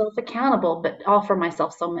hold myself accountable, but offer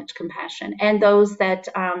myself so much compassion. And those that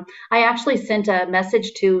I actually sent a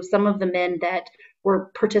message to some of the men that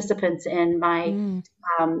were participants in my,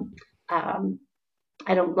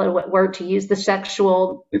 I don't know what word to use, the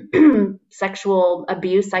sexual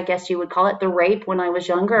abuse, I guess you would call it, the rape when I was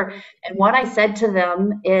younger. And what I said to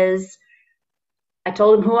them is, I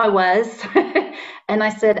told them who I was, and I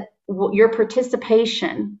said, your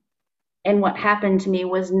participation in what happened to me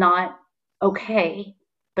was not okay,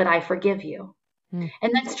 but I forgive you. Mm.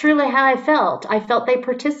 And that's truly how I felt. I felt they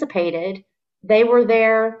participated. They were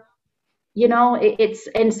there,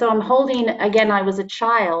 and so I'm holding, again, I was a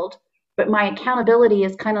child, but my accountability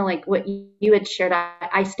is kind of like what you had shared.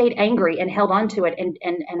 I stayed angry and held on to it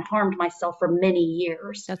and harmed myself for many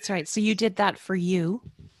years. That's right. So you did that for you.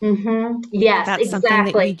 Mm-hmm. Yes, that's exactly. Something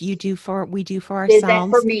that we do for ourselves. Did that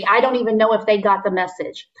for me. I don't even know if they got the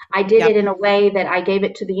message. I did it in a way that I gave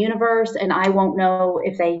it to the universe, and I won't know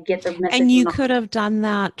if they get the message. And you could have done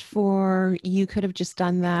that you could have just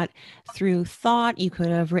done that through thought. You could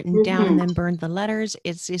have written down and then burned the letters.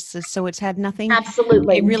 It's so it's had nothing.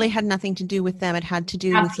 Absolutely. It really had nothing to do with them. It had to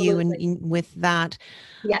do with you and with that.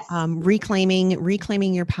 Yes. Reclaiming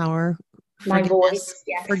your power. My voice.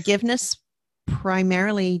 Yes. Forgiveness.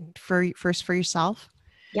 Primarily first for yourself.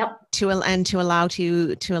 Yep. To allow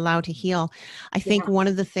to heal. I think one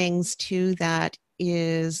of the things too that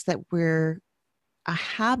we're a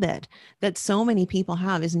habit that so many people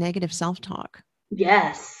have is negative self-talk.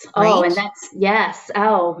 Yes. Oh, and right? that's yes.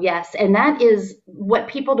 Oh, yes. And that is what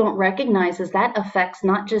people don't recognize is that affects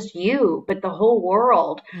not just you, but the whole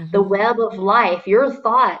world, the Hmm. web of life. Your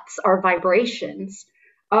thoughts are vibrations.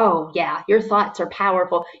 Oh, yeah. Your thoughts are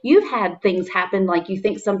powerful. You've had things happen like you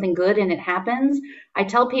think something good and it happens. I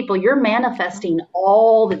tell people you're manifesting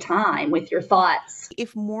all the time with your thoughts.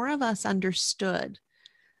 If more of us understood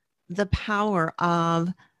the power of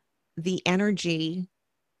the energy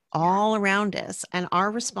Yeah. all around us and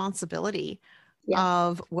our responsibility Yes.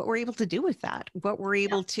 of what we're able to do with that, what we're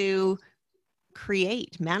able Yes. to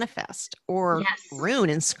create, manifest, or Yes. ruin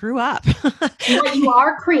and screw up. And what you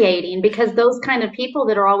are creating, because those kind of people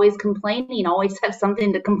that are always complaining always have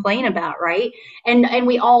something to complain about, right? And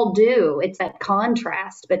we all do. It's that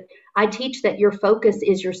contrast. But I teach that your focus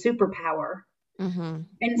is your superpower. Hmm.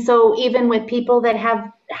 And so even with people that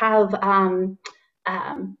have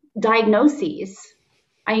diagnoses,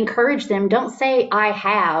 I encourage them, don't say I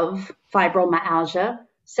have fibromyalgia.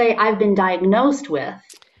 Say I've been diagnosed with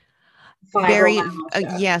Very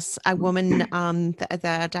fibromyalgia. yes, a woman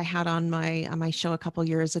that I had on my show a couple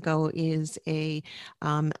years ago is an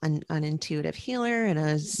intuitive healer and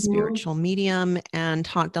a Mhm. spiritual medium, and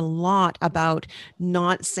talked a lot about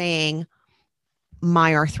not saying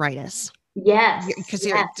my arthritis, Yes, because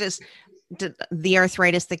you're yes. just the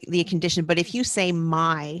arthritis, the condition. But if you say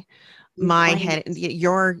You my claim head, it.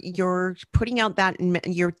 you're putting out that,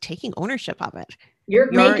 you're taking ownership of it.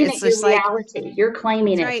 You're You're making It's it your just like, reality. You're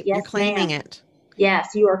claiming that's it. right, you're Yes, claiming ma'am. it. Yes,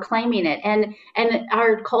 you are claiming it. And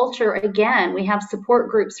our culture again, we have support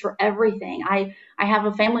groups for everything. I have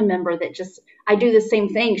a family member that just I do the same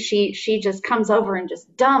thing. She just comes over and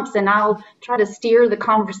just dumps and I'll try to steer the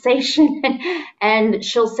conversation and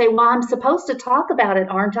she'll say, "Well, I'm supposed to talk about it,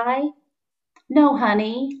 aren't I?" No,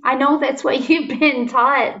 honey, I know that's what you've been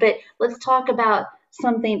taught, but let's talk about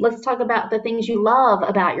something. Let's talk about the things you love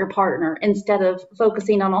about your partner instead of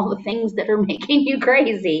focusing on all the things that are making you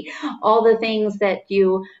crazy. All the things that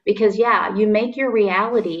because yeah, you make your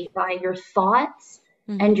reality by your thoughts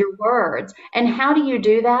and Hmm. your words. And how do you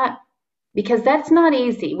do that? Because that's not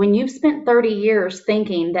easy. When you've spent 30 years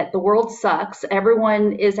thinking that the world sucks,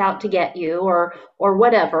 everyone is out to get you, or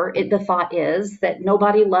whatever the thought is that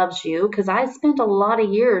nobody loves you, because I spent a lot of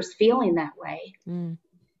years feeling that way. Mm.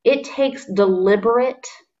 It takes deliberate,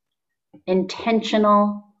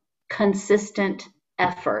 intentional, consistent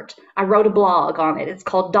effort. I wrote a blog on it. It's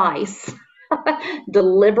called DICE.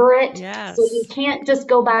 Deliberate. So you Yes. can't just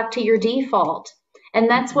go back to your default. And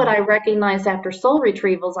that's what Mm-mm. I recognize after soul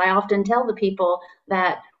retrievals. I often tell the people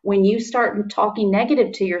that when you start talking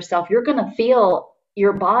negative to yourself, you're going to feel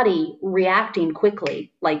your body reacting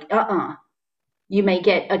quickly. Like, you may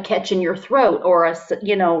get a catch in your throat or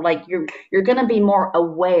like you're going to be more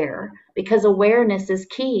aware because awareness is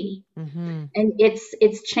key. Hmm. And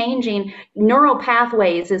it's changing. Neural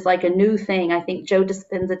pathways is like a new thing. I think Joe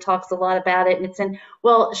Dispenza talks a lot about it, and it's in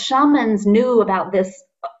well, shamans knew about this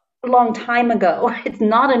a long time ago. It's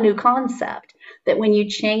not a new concept. That when you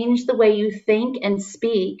change the way you think and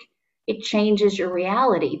speak, it changes your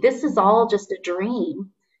reality. This is Hmm. all just a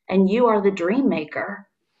dream, and you are the dream maker.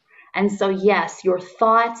 And so, yes, your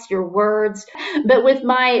thoughts, your words, but with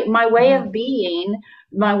my way Hmm. of being,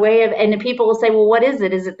 my way of, and people will say, well, what is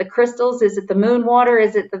it? Is it the crystals? Is it the moon water?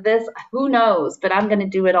 Is it the this? Who knows? But I'm going to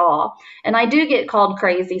do it all. And I do get called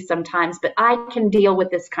crazy sometimes, but I can deal with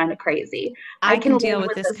this kind of crazy. I I can can live deal with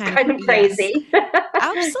with this this kind of kind of yes. crazy. Yes,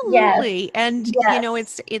 Absolutely. And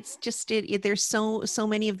yes. it's just there's so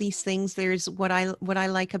many of these things. There's what I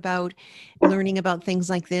like about learning about things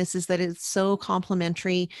like this is that it's so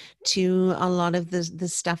complementary to a lot of the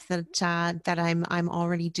stuff that I'm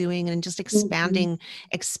already doing, and just Mhm.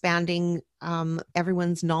 expanding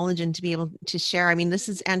everyone's knowledge and to be able to share. I mean, this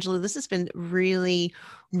is Angela, this has been really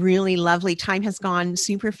lovely. Time has gone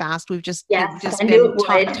super fast. We've Yes, I knew been it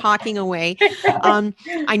would. talking away.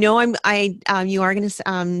 I know you are going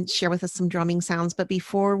to share with us some drumming sounds, but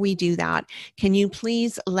before we do that, can you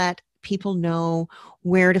please let people know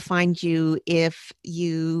where to find you if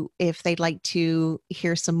they'd like to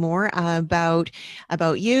hear some more about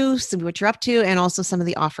you, so what you're up to, and also some of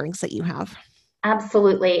the offerings that you have.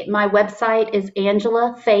 Absolutely. My website is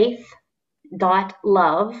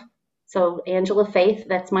angelafaith.love. So Angela Faith,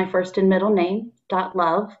 that's my first and middle name,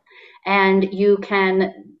 .love. And you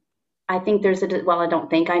can, I think there's well, I don't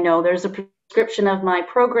think, I know there's a prescription of my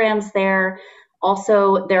programs there.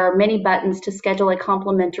 Also, there are many buttons to schedule a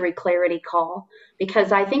complimentary clarity call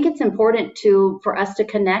because I think it's important for us to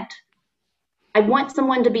connect. I want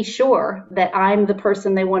someone to be sure that I'm the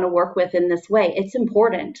person they want to work with in this way. It's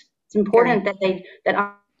important. It's Very. important that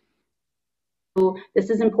this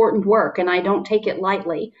is important work and I don't take it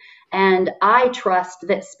lightly. And I trust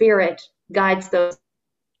that Spirit guides those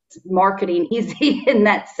marketing easy in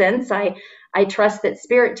that sense. I trust that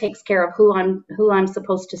Spirit takes care of who I'm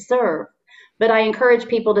supposed to serve. But I encourage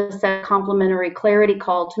people to set a complimentary clarity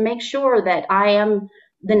call to make sure that I am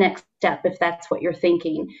the next step, if that's what you're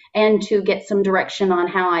thinking, and to get some direction on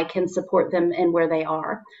how I can support them and where they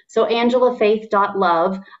are. So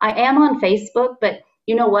angelafaith.love. I am on Facebook, but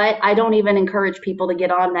you know what? I don't even encourage people to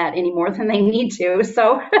get on that any more than they need to.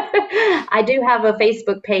 So I do have a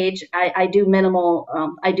Facebook page. I do minimal,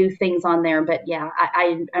 I do things on there, but yeah,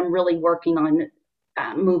 I'm really working on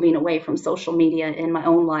moving away from social media in my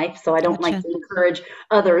own life. So I don't like to encourage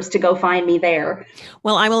others to go find me there.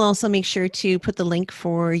 Well, I will also make sure to put the link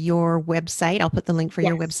for your website. I'll put the link for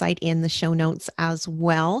your website in the show notes as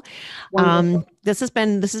well. This has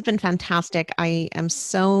been fantastic. I am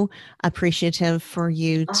so appreciative for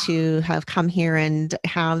you to have come here and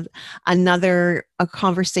have a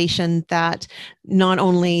conversation that not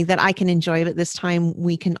only that I can enjoy, but this time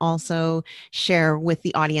we can also share with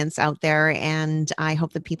the audience out there. And I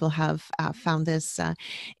hope that people have found this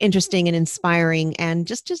interesting and inspiring, and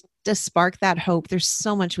just to spark that hope. There's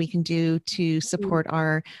so much we can do to support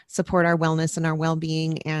our wellness and our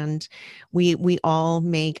well-being, and we all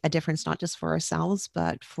make a difference, not just for ourselves,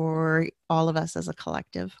 but for all of us as a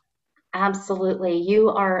collective. Absolutely. You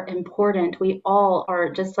are important. We all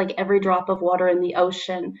are, just like every drop of water in the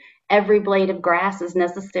ocean. Every blade of grass is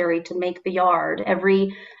necessary to make the yard.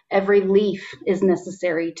 Every leaf is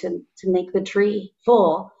necessary to make the tree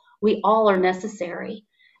full. We all are necessary,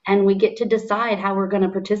 and we get to decide how we're going to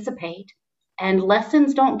participate. And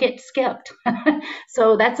lessons don't get skipped.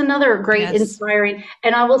 So that's another great inspiring.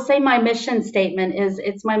 And I will say my mission statement is,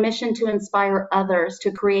 it's my mission to inspire others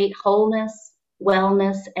to create wholeness,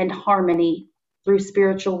 wellness, and harmony through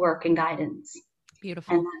spiritual work and guidance.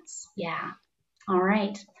 Beautiful. And that's, all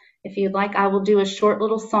right. If you'd like, I will do a short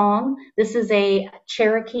little song. This is a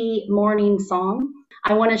Cherokee morning song.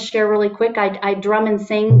 I want to share really quick. I drum and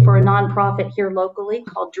sing for a nonprofit here locally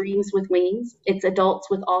called Dreams with Wings. It's adults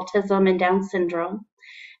with autism and Down syndrome.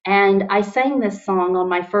 And I sang this song on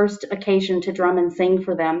my first occasion to drum and sing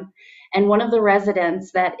for them. And one of the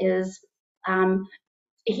residents that is,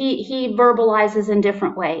 he verbalizes in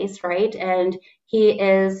different ways, right? And he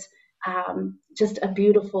is just a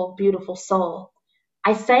beautiful, beautiful soul.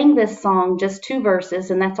 I sang this song, just 2 verses,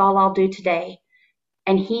 and that's all I'll do today.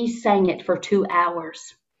 And he sang it for 2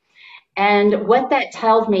 hours. And what that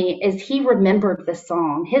tells me is he remembered the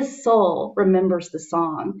song. His soul remembers the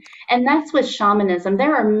song. And that's with shamanism.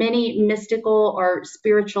 There are many mystical or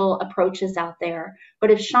spiritual approaches out there. But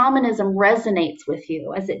if shamanism resonates with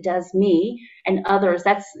you, as it does me and others,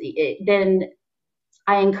 then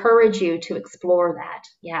I encourage you to explore that.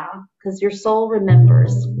 Yeah, because your soul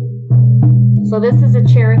remembers. So this is a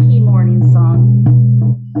Cherokee morning song.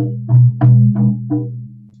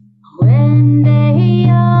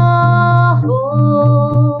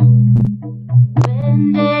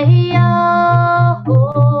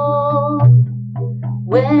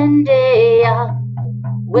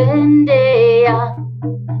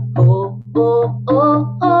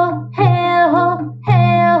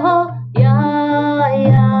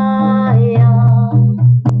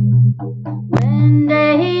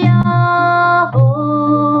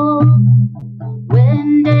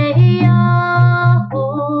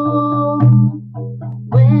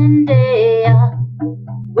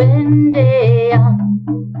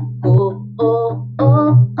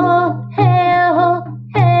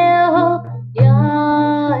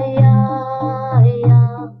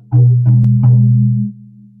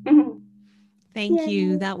 Thank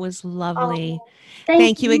you. That was lovely.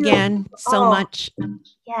 Thank you again so much.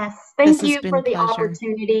 Yes. Thank you for the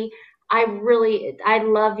opportunity. I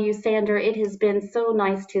love you, Sandra. It has been so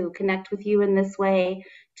nice to connect with you in this way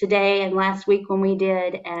today and last week when we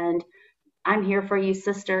did. And I'm here for you,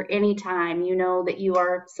 sister, anytime. You know that you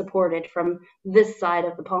are supported from this side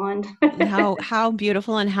of the pond. How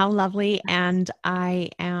beautiful and how lovely. And I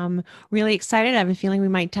am really excited. I have a feeling we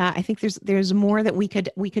might, I think there's more that we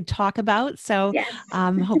could talk about. So yes.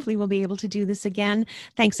 Hopefully we'll be able to do this again.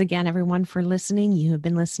 Thanks again, everyone, for listening. You have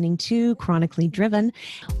been listening to Chronically Driven.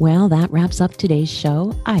 Well, that wraps up today's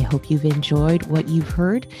show. I hope you've enjoyed what you've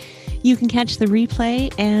heard. You can catch the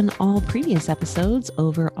replay and all previous episodes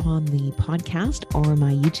over on the podcast or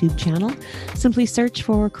my YouTube channel. Simply search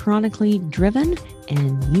for Chronically Driven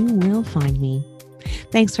and you will find me.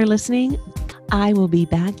 Thanks for listening. I will be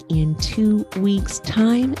back in 2 weeks'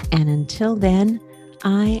 time. And until then,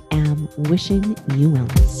 I am wishing you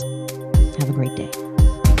wellness. Have a great day.